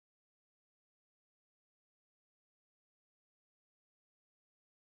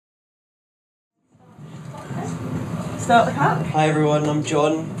start the pack. Hi everyone, I'm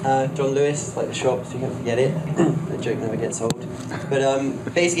John. John Lewis, like the shop, so you can't forget it. The joke never gets old.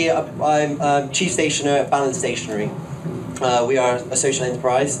 But basically, I'm Chief Stationer at Balance Stationery. We are a social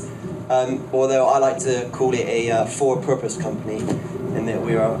enterprise, although I like to call it a for-purpose company, in that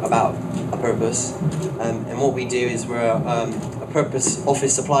we are about a purpose. And what we do is we're a purpose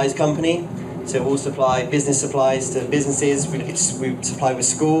office supplies company. So we'll supply business supplies to businesses, we supply with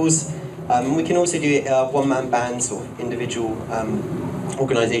schools. We can also do one-man bands or individual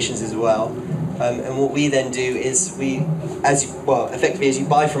organisations as well. And what we then do is effectively as you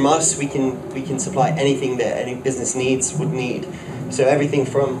buy from us, we can supply anything that any business would need. So everything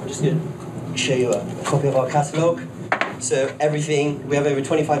from, I'm just going to show you a copy of our catalogue. So everything, we have over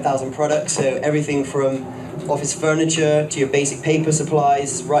 25,000 products, so everything from office furniture to your basic paper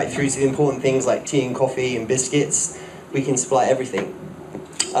supplies, right through to the important things like tea and coffee and biscuits. We can supply everything.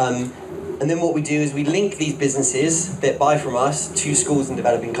 And then what we do is we link these businesses that buy from us to schools in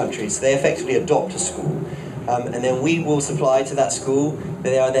developing countries. So they effectively adopt a school. And then we will supply to that school.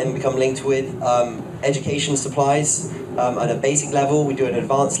 They are then become linked with education supplies at a basic level. We do an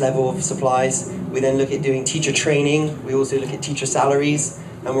advanced level of supplies. We then look at doing teacher training. We also look at teacher salaries.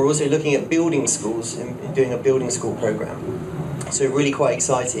 And we're also looking at building schools and doing a building school program. So really quite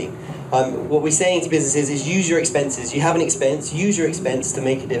exciting. What we're saying to businesses is use your expenses. You have an expense, use your expense to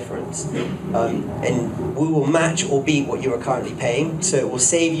make a difference. And we will match or beat what you are currently paying. So it will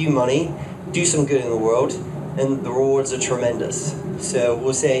save you money, do some good in the world, and the rewards are tremendous. So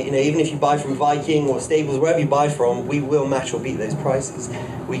we'll say, even if you buy from Viking or Staples, wherever you buy from, we will match or beat those prices.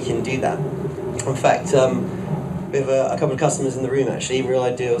 We can do that. In fact, we have a couple of customers in the room actually, Real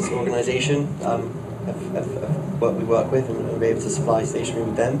Ideals organisation. What we work with, and we're able to supply stationery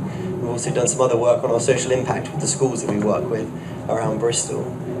with them. We've also done some other work on our social impact with the schools that we work with around Bristol.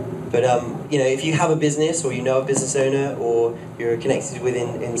 But if you have a business, or you know a business owner, or you're connected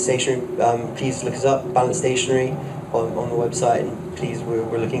within stationery, please look us up, Balance Stationery, on the website. And please,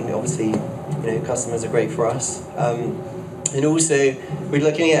 we're looking, obviously, customers are great for us. And also, we're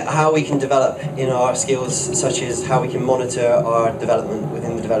looking at how we can develop our skills, such as how we can monitor our development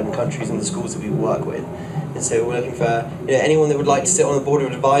within the developing countries and the schools that we work with. And so we're looking for anyone that would like to sit on the board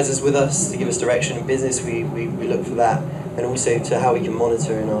of advisors with us to give us direction in business. We look for that, and also to how we can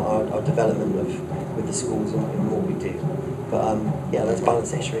monitor our development with the schools and what we do. But yeah, that's Balance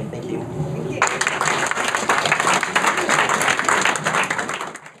Stationery. Thank you. Thank you.